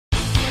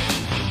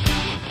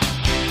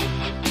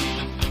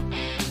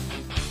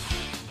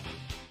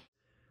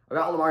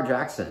about Lamar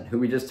Jackson, who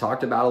we just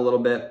talked about a little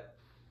bit,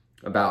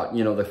 about,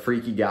 you know, the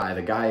freaky guy,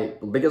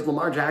 because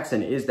Lamar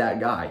Jackson is that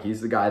guy.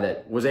 He's the guy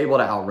that was able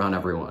to outrun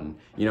everyone.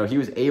 You know, he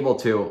was able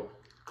to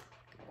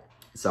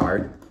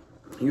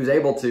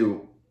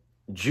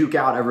juke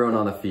out everyone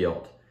on the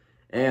field.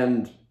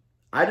 And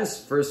I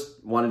just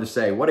first wanted to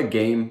say, what a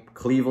game.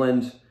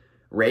 Cleveland,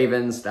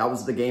 Ravens, that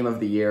was the game of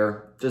the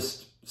year.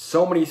 Just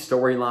so many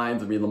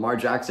storylines. I mean, Lamar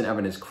Jackson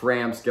having his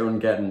cramps, going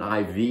and get an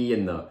IV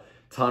in the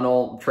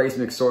tunnel. Trace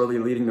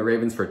McSorley leading the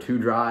Ravens for 2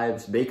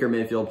 drives. Baker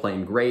Mayfield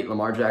playing great.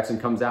 Lamar Jackson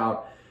comes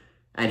out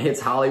and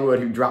hits Hollywood,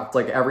 who dropped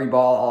like every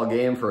ball all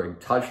game, for a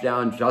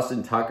touchdown.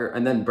 Justin Tucker,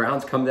 and then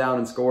Browns come down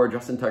and score.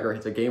 Justin Tucker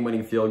hits a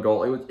game-winning field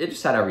goal. It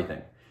just had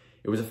everything.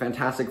 It was a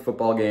fantastic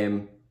football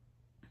game.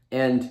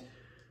 And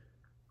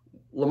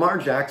Lamar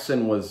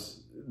Jackson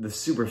was the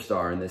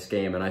superstar in this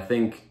game. And I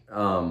think,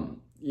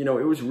 you know,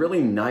 it was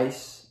really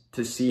nice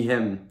to see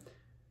him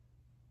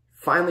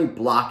finally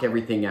block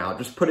everything out,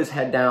 just put his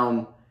head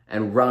down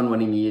and run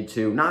when he needed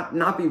to,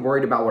 not be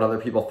worried about what other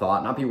people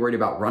thought, not be worried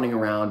about running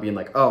around being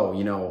like, oh,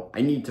 you know, I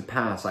need to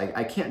pass.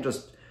 I can't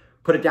just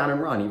put it down and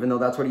run, even though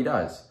that's what he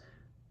does.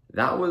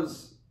 That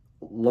was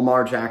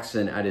Lamar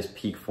Jackson at his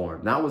peak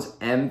form. That was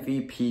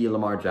MVP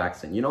Lamar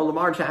Jackson. You know,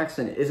 Lamar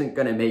Jackson isn't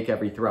going to make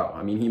every throw.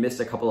 I mean, he missed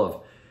a couple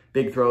of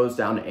big throws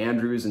down to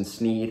Andrews and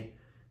Snead,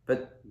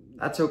 but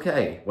that's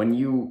okay. When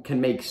you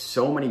can make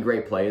so many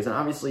great plays, and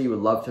obviously you would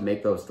love to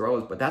make those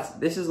throws, but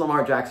this is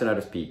Lamar Jackson at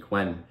his peak,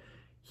 when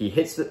he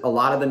hits a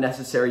lot of the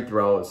necessary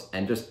throws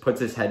and just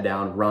puts his head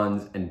down,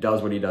 runs, and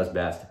does what he does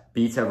best,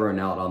 beats everyone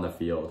out on the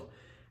field.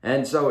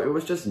 And so it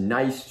was just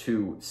nice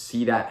to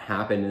see that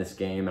happen in this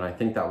game, and I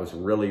think that was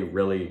really,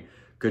 really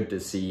good to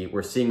see.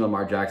 We're seeing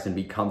Lamar Jackson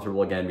be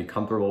comfortable again, be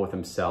comfortable with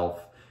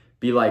himself,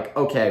 be like,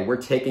 okay,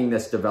 we're taking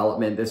this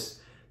development, this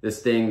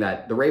thing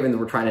that the Ravens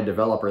were trying to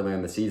develop earlier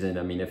in the season.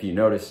 I mean, if you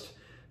noticed,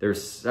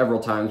 there's several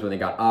times when they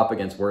got up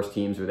against worse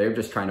teams where they were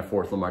just trying to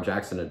force Lamar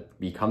Jackson to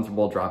be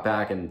comfortable, drop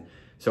back. And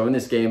so in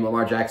this game,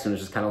 Lamar Jackson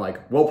was just kind of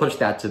like, we'll push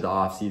that to the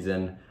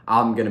offseason.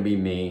 I'm going to be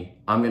me.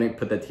 I'm going to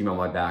put that team on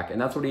my back. And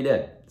that's what he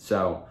did.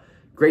 So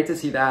great to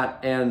see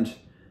that. And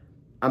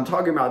I'm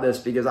talking about this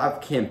because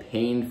I've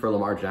campaigned for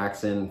Lamar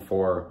Jackson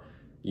for,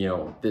 you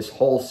know, this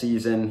whole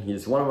season.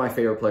 He's one of my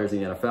favorite players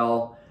in the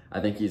NFL. I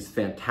think he's a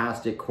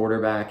fantastic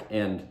quarterback.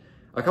 And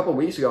a couple of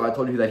weeks ago, I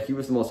told you that he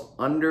was the most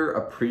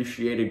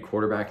underappreciated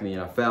quarterback in the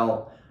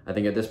NFL. I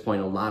think at this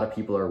point, a lot of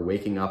people are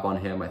waking up on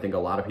him. I think a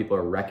lot of people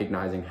are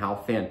recognizing how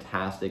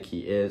fantastic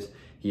he is.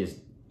 He's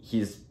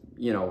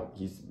you know,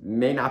 he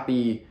may not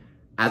be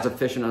as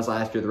efficient as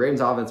last year. The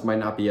Ravens offense might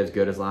not be as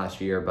good as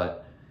last year,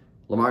 but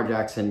Lamar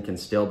Jackson can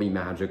still be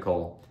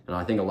magical. And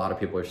I think a lot of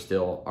people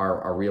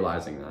are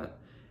realizing that.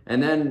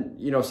 And then,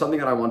 you know, something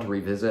that I want to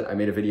revisit, I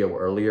made a video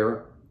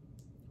earlier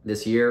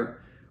this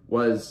year,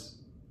 was,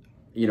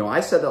 you know,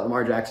 I said that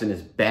Lamar Jackson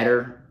is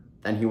better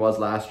than he was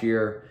last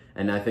year.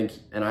 And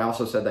I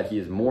also said that he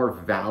is more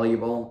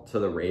valuable to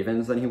the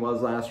Ravens than he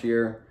was last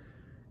year.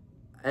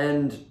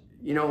 And,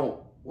 you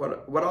know,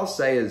 what I'll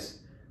say is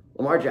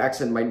Lamar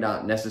Jackson might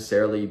not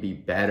necessarily be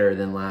better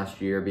than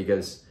last year,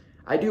 because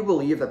I do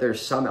believe that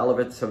there's some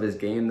elements of his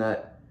game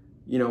that,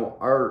 you know,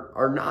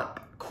 are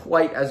not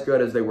quite as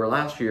good as they were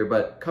last year.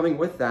 But coming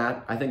with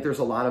that, I think there's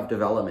a lot of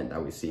development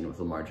that we've seen with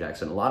Lamar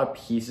Jackson, a lot of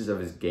pieces of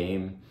his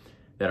game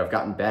that have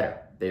gotten better.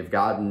 They've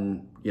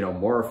gotten, you know,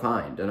 more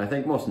refined. And I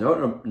think most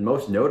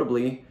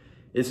notably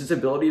is his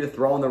ability to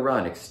throw on the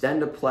run,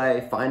 extend a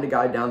play, find a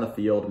guy down the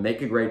field,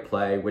 make a great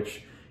play,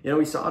 which, you know,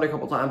 we saw it a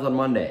couple times on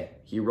Monday.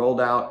 He rolled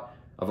out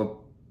of a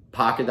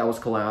pocket that was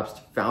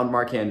collapsed, found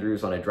Mark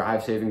Andrews on a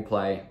drive-saving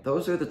play.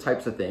 Those are the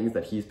types of things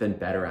that he's been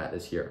better at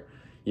this year.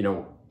 You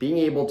know, being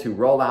able to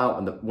roll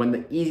out when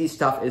the easy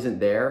stuff isn't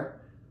there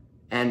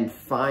and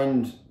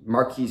find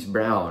Marquise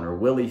Brown or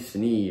Willie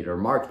Snead or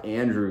Mark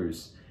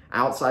Andrews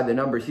outside the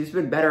numbers. He's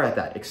been better at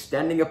that,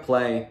 extending a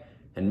play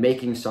and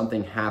making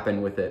something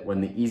happen with it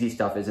when the easy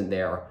stuff isn't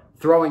there.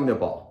 Throwing the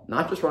ball,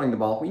 not just running the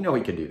ball. We know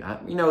he could do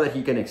that. We know that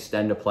he can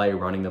extend a play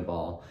running the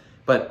ball,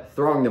 but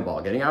throwing the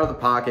ball, getting out of the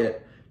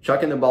pocket,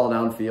 chucking the ball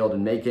downfield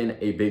and making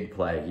a big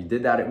play. He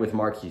did that with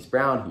Marquise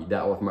Brown. He did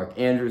that with Mark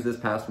Andrews this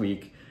past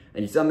week,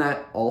 and he's done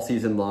that all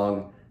season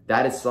long.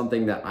 That is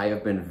something that I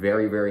have been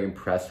very, very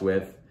impressed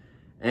with.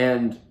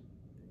 And,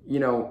 you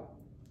know,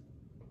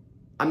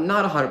 I'm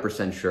not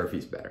 100% sure if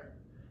he's better,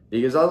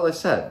 because as I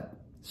said,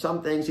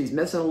 some things he's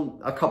missing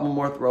a couple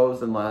more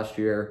throws than last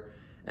year.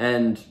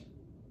 And,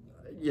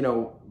 you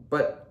know,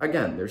 but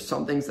again, there's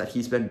some things that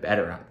he's been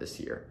better at this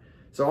year.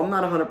 So I'm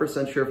not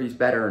 100% sure if he's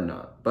better or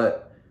not.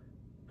 But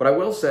what I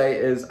will say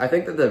is I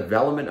think that the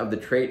development of the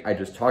trait I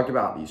just talked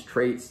about, these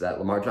traits that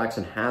Lamar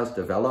Jackson has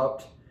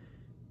developed,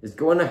 is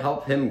going to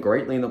help him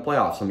greatly in the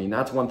playoffs. I mean,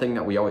 that's one thing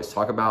that we always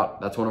talk about.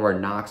 That's one of our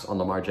knocks on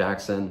Lamar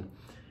Jackson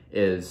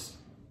is,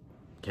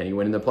 can he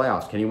win in the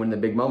playoffs? Can he win in the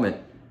big moment?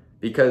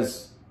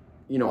 Because,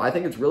 you know, I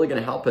think it's really going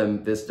to help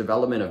him, this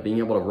development of being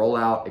able to roll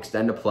out,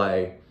 extend a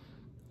play.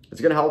 It's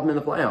going to help him in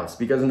the playoffs,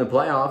 because in the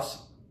playoffs,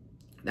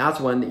 that's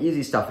when the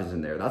easy stuff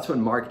isn't there. That's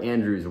when Mark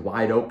Andrews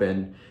wide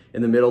open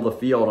in the middle of the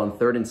field on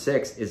 3rd and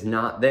 6 is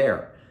not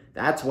there.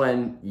 That's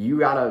when you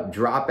gotta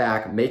drop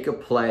back, make a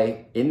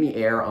play in the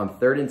air on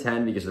 3rd and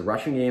 10 because the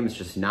rushing game is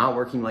just not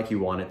working like you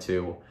want it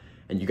to.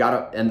 And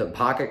and the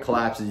pocket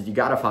collapses, you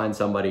gotta find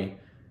somebody.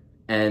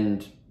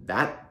 And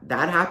that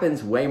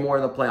happens way more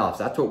in the playoffs.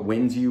 That's what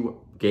wins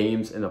you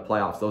games in the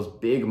playoffs. Those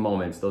big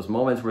moments, those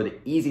moments where the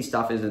easy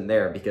stuff isn't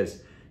there,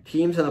 because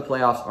teams in the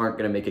playoffs aren't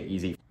gonna make it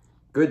easy.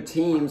 Good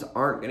teams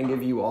aren't gonna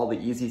give you all the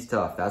easy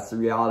stuff. That's the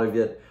reality of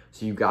it.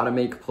 So you gotta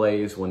make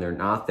plays when they're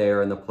not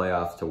there in the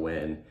playoffs to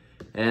win.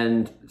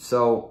 And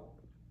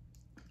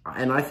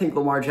I think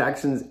Lamar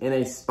Jackson's in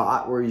a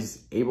spot where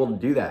he's able to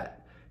do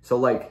that.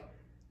 So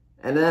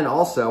and then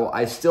also,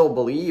 I still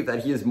believe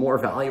that he is more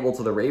valuable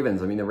to the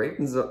Ravens. I mean, the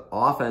Ravens'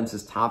 offense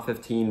is top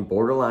 15,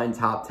 borderline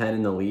top 10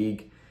 in the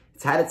league.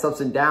 It's had its ups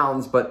and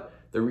downs, but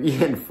the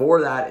reason for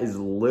that is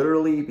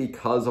literally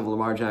because of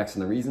Lamar Jackson.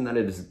 The reason that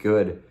it is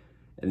good,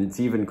 and it's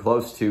even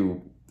close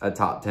to a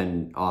top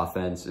 10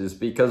 offense, is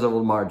because of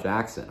Lamar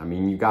Jackson. I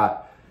mean, you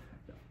got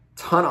a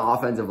ton of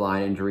offensive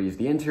line injuries.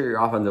 The interior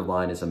offensive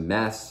line is a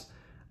mess.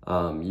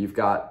 You've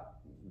got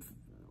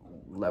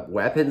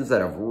weapons that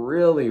have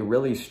really,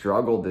 really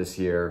struggled this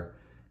year,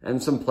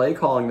 and some play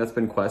calling that's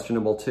been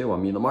questionable too. I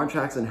mean, Lamar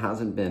Jackson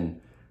hasn't been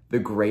the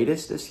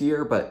greatest this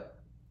year, but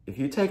if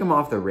you take him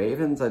off the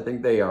Ravens, I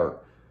think they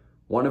are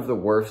one of the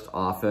worst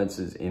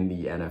offenses in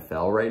the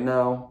NFL right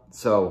now.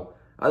 So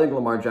I think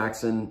Lamar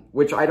Jackson,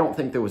 which I don't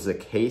think there was the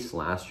case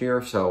last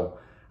year, so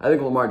I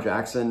think Lamar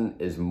Jackson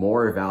is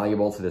more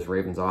valuable to this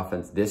Ravens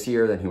offense this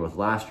year than he was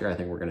last year. I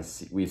think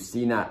we've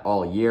seen that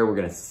all year. We're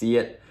gonna see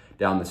it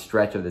down the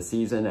stretch of the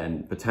season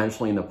and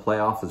potentially in the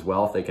playoffs as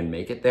well if they can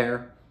make it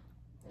there.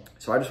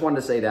 So I just wanted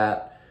to say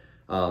that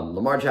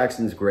Lamar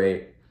Jackson's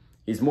great.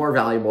 He's more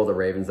valuable to the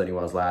Ravens than he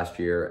was last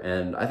year,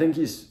 and I think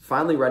he's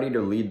finally ready to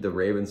lead the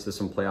Ravens to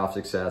some playoff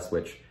success,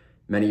 which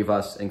many of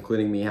us,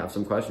 including me, have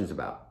some questions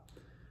about.